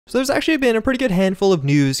So there's actually been a pretty good handful of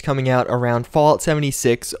news coming out around Fallout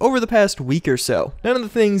 76 over the past week or so. None of the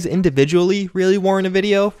things individually really warrant a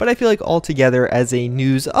video, but I feel like altogether as a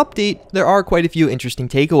news update, there are quite a few interesting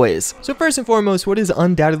takeaways. So first and foremost, what is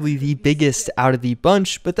undoubtedly the biggest out of the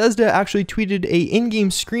bunch, Bethesda actually tweeted a in-game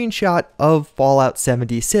screenshot of Fallout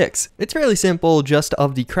 76. It's fairly simple, just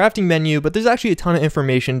of the crafting menu, but there's actually a ton of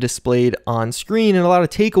information displayed on screen and a lot of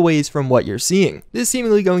takeaways from what you're seeing. This is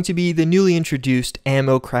seemingly going to be the newly introduced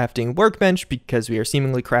ammo crafting workbench, because we are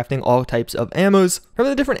seemingly crafting all types of ammos. From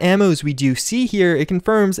the different ammos we do see here, it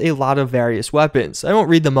confirms a lot of various weapons. I won't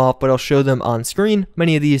read them off, but I'll show them on screen.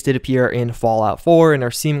 Many of these did appear in Fallout 4 and are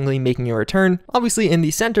seemingly making a return. Obviously in the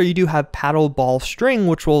center you do have paddle ball string,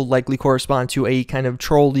 which will likely correspond to a kind of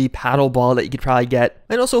trolley paddle ball that you could probably get.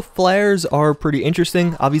 And also flares are pretty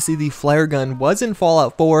interesting. Obviously the flare gun was in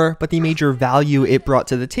Fallout 4, but the major value it brought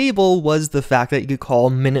to the table was the fact that you could call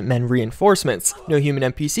Minutemen reinforcements. No human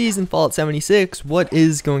NPCs in Fallout 76, what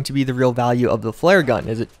is going to be the real value of the flare gun?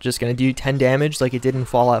 Is it just going to do 10 damage like it did in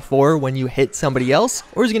Fallout 4 when you hit somebody else?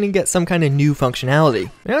 Or is it going to get some kind of new functionality?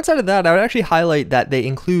 And outside of that, I would actually highlight that they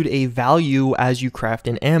include a value as you craft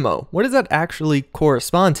an ammo. What does that actually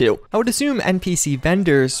correspond to? I would assume NPC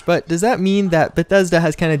vendors, but does that mean that Bethesda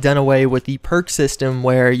has kind of done away with the perk system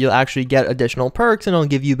where you'll actually get additional perks and it'll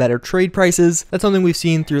give you better trade prices? That's something we've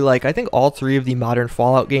seen through like I think all three of the modern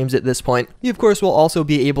Fallout games at this point. You of course will also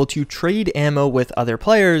be able to trade ammo with other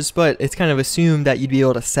players, but it's kind of assumed that you'd be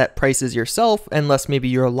able to set prices yourself unless maybe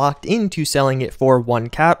you're locked into selling it for one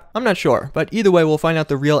cap. I'm not sure, but either way we'll find out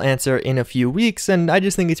the real answer in a few weeks, and I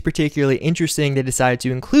just think it's particularly interesting they decided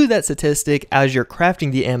to include that statistic as you're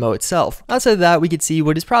crafting the ammo itself. Outside of that, we could see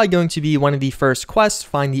what is probably going to be one of the first quests,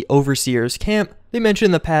 find the Overseer's camp. They mentioned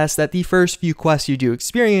in the past that the first few quests you do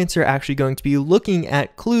experience are actually going to be looking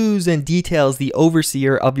at clues and details the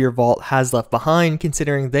Overseer of your vault has left behind,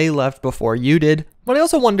 considering they left before you did. But I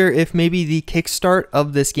also wonder if maybe the kickstart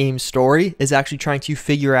of this game's story is actually trying to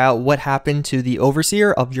figure out what happened to the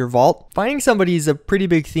Overseer of your vault. Finding somebody is a pretty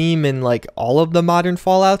big theme in like all of the modern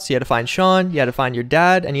Fallouts. You had to find Sean, you had to find your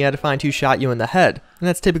dad, and you had to find who shot you in the head. And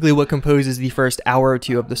that's typically what composes the first hour or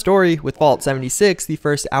two of the story. With Fallout 76, the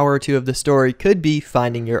first hour or two of the story could be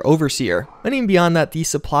finding your Overseer. And even beyond that, the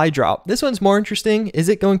supply drop. This one's more interesting. Is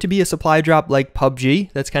it going to be a supply drop like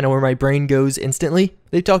PUBG? That's kind of where my brain goes instantly.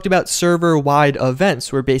 They talked about server-wide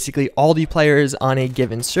events where basically all the players on a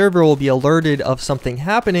given server will be alerted of something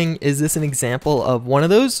happening. Is this an example of one of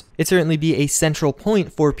those? It'd certainly be a central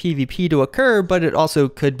point for PvP to occur, but it also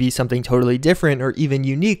could be something totally different or even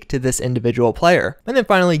unique to this individual player. And then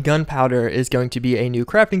finally, gunpowder is going to be a new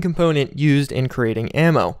crafting component used in creating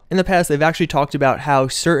ammo. In the past, they've actually talked about how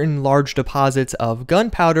certain large deposits of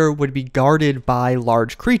gunpowder would be guarded by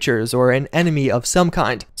large creatures or an enemy of some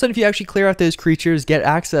kind. So if you actually clear out those creatures, get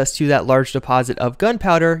access to that large deposit of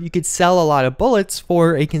gunpowder, you could sell a lot of bullets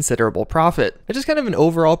for a considerable profit. It's just kind of an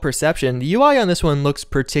overall perception. The UI on this one looks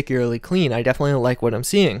particularly clean. I definitely like what I'm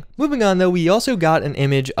seeing. Moving on though, we also got an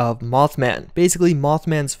image of Mothman. Basically,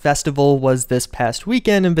 Mothman's festival was this past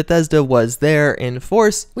weekend and Bethesda was there in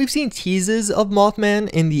force. We've seen teases of Mothman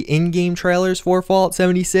in the in-game trailers for Fallout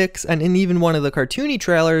 76, and in even one of the cartoony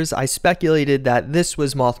trailers, I speculated that this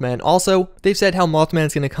was Mothman also. They've said how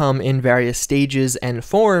Mothman's going to come in various stages and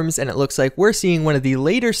forms, and it looks like we're seeing one of the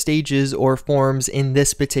later stages or forms in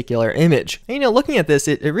this particular image. And looking at this,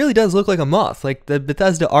 it really does look like a moth. Like the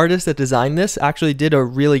Bethesda artist that designed this actually did a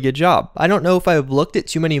really good job. I don't know if I've looked at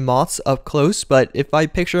too many moths up close, but if I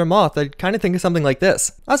picture a moth, I'd kind of think of something like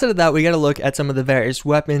this. Outside of that, we got to look at some of the various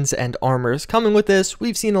weapons and armors coming with this.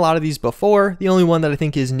 We've seen a lot of these before. The only one that I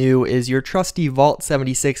think is new is your trusty Vault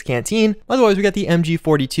 76 canteen. Otherwise, we got the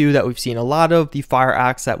MG42 that we've seen a lot of, the fire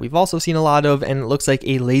axe that we've also seen a lot of, and it looks like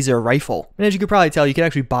a laser rifle. And as you could probably tell, you could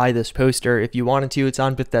actually buy this poster if you wanted to. It's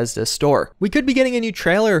on Bethesda's store. We could be getting a new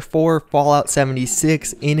trailer for Fallout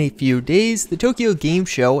 76 in a few days. The Tokyo Game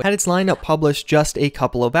Show had its lineup published just a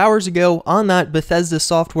couple of hours ago. On that, Bethesda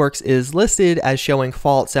Softworks is listed as showing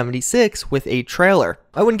Fallout 76 with a trailer.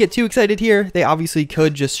 I wouldn't get too excited here. They obviously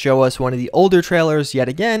could just show us one of the older trailers yet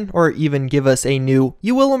again, or even give us a new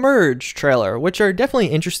 "You Will Emerge" trailer, which are definitely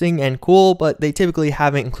interesting and cool, but they typically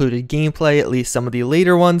haven't included gameplay, at least some of the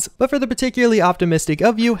later ones. But for the particularly optimistic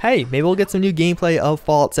of you, hey, maybe we'll get some new gameplay of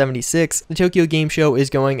Fallout 76. The Tokyo Game Show is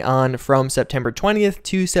going on from September 20th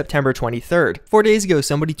to September 23rd. 4 days ago,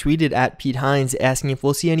 somebody tweeted at Pete Hines asking if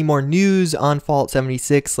we'll see any more news on Fallout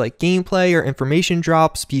 76, like gameplay or information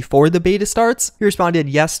drops before the beta starts. He responded,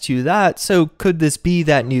 responded yes to that, so could this be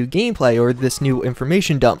that new gameplay or this new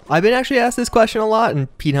information dump? I've been actually asked this question a lot,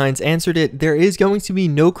 and Pete Hines answered it. There is going to be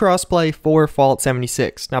no crossplay for Fallout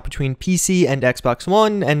 76, not between PC and Xbox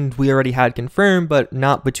One, and we already had confirmed, but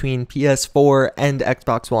not between PS4 and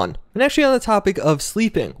Xbox One. And actually on the topic of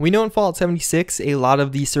sleeping, we know in Fallout 76 a lot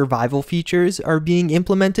of the survival features are being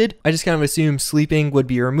implemented. I just kind of assumed sleeping would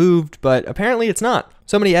be removed, but apparently it's not.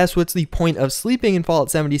 Somebody asked what's the point of sleeping in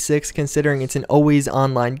Fallout 76 considering it's an always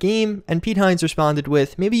online game, and Pete Hines responded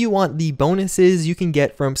with, maybe you want the bonuses you can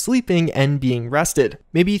get from sleeping and being rested.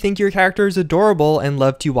 Maybe you think your character is adorable and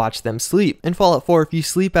love to watch them sleep. In Fallout 4, if you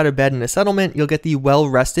sleep out of bed in a settlement, you'll get the well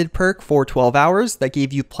rested perk for 12 hours that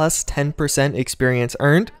gave you plus 10% experience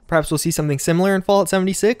earned. Perhaps we'll see something similar in Fallout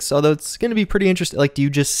 76, although it's going to be pretty interesting. Like, do you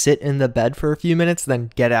just sit in the bed for a few minutes,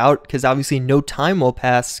 then get out? Because obviously no time will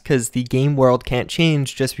pass because the game world can't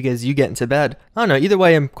change just because you get into bed. I don't know, either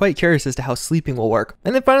way, I'm quite curious as to how sleeping will work.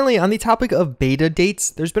 And then finally, on the topic of beta dates,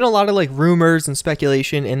 there's been a lot of like rumors and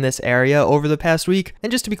speculation in this area over the past week.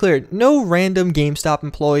 And just to be clear, no random GameStop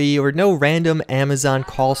employee or no random Amazon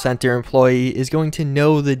call center employee is going to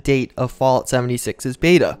know the date of Fallout 76's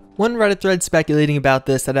beta. One Reddit thread speculating about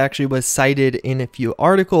this that actually was cited in a few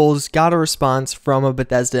articles got a response from a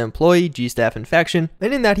Bethesda employee, G-Staff Infection,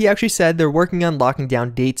 and in that he actually said they're working on locking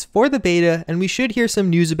down dates for the beta and we should hear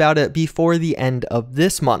some news about it before the end of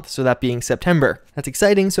this month, so that being September. That's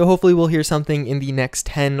exciting, so hopefully we'll hear something in the next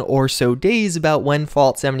 10 or so days about when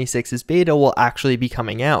Fallout 76's beta will actually be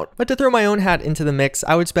coming out. But to throw my own hat into the mix,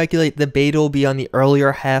 I would speculate the beta will be on the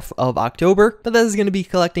earlier half of October, but that is going to be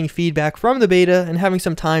collecting feedback from the beta and having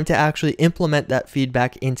some time to actually implement that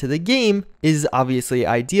feedback into the game is obviously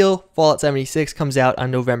ideal. Fallout 76 comes out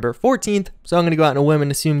on November 14th, so I'm going to go out on a whim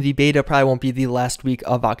and assume the beta probably won't be the last week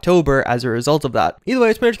of October as a result of that. Either way,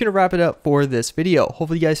 it's pretty much going to wrap it up for this video.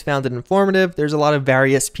 Hopefully you guys found it informative. There's a lot of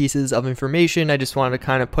various pieces of information. I just wanted to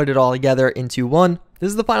kind of put it all together into one. This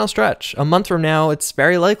is the final stretch. A month from now, it's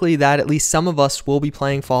very likely that at least some of us will be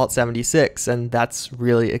playing Fallout 76, and that's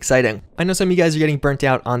really exciting. I know some of you guys are getting burnt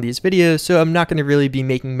out on these videos, so I'm not going to really be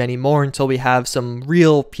making many more until we have some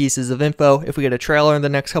real pieces of info. If we get a trailer in the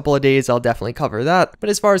next couple of days, I'll definitely cover that. But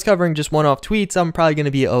as far as covering just one-off tweets, I'm probably going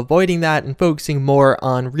to be avoiding that and focusing more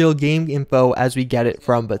on real game info as we get it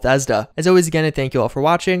from Bethesda. As always, again, I thank you all for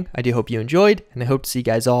watching. I do hope you enjoyed, and I hope to see you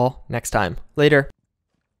guys all next time. Later.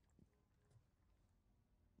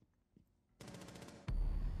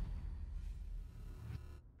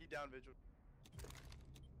 Down, Vigil.